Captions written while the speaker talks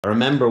I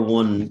remember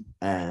one.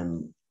 I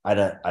had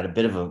a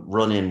bit of a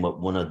run in with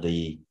one of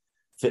the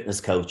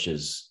fitness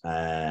coaches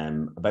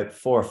about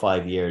 4 or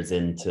 5 years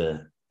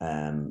into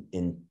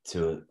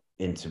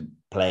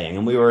playing,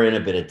 and we were in a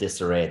bit of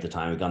disarray at the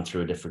time. We'd gone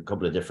through a different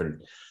couple of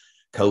different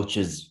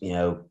coaches,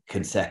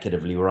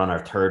 consecutively. We're on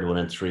our third one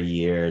in 3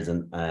 years,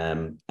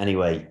 and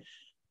anyway,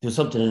 there was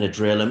something in a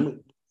drill, and we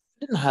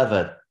didn't have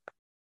a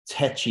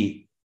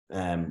tetchy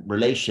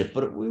relationship,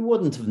 but we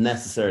wouldn't have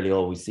necessarily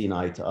always seen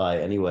eye to eye.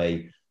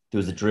 Anyway, there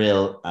was a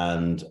drill,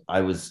 and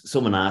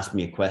someone asked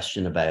me a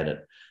question about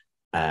it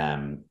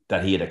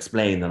that he had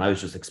explained, and I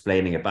was just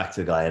explaining it back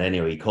to the guy. And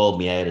anyway, he called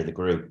me out of the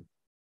group,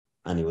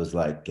 and he was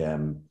like,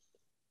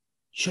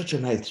 "Shut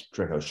your mouth,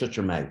 Draco. Shut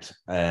your mouth."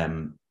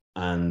 And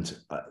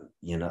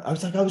I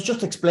was like, I was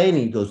just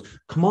explaining. He goes,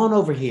 "Come on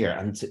over here,"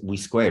 and we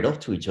squared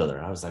up to each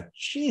other. I was like,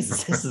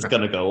 Jesus, this is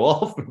gonna go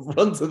off in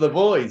front of the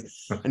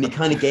boys. And he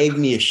kind of gave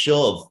me a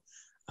shove,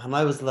 and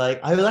I was like,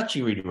 I was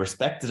actually really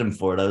respected him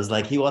for it. I was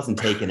like, he wasn't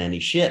taking any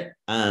shit,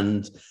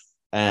 and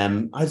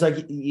I was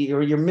like,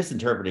 you're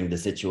misinterpreting the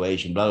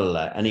situation, blah, blah,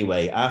 blah.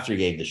 Anyway, after he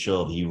gave the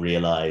shove, he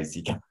realized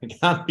he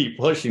can't be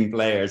pushing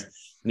players.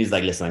 And he's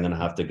like, listen, I'm going to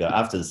have to go.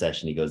 After the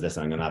session, he goes,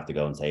 listen, I'm going to have to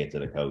go and say it to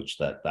the coach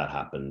that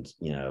happened.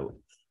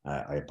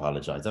 I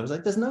apologize. I was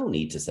like, there's no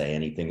need to say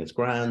anything. It's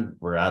grand.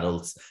 We're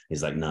adults.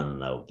 He's like, no, no,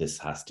 no, this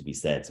has to be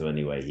said. So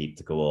anyway, he had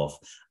to go off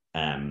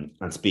and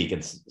speak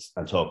and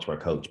talk to our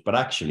coach. But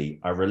actually,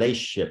 our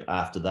relationship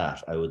after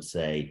that, I would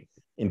say,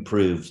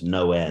 improved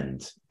no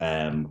end,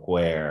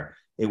 where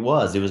it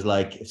was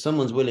like, if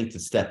someone's willing to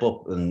step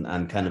up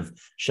and kind of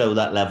show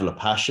that level of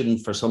passion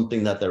for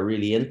something that they're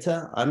really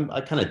into,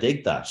 I kind of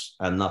dig that,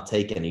 and not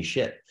take any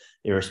shit,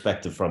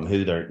 irrespective from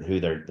who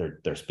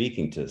they're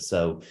speaking to.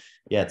 So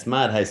yeah, it's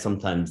mad how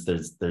sometimes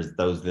there's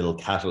those little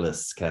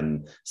catalysts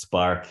can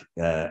spark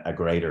a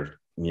greater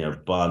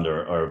bond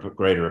or a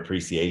greater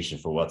appreciation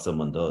for what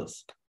someone does.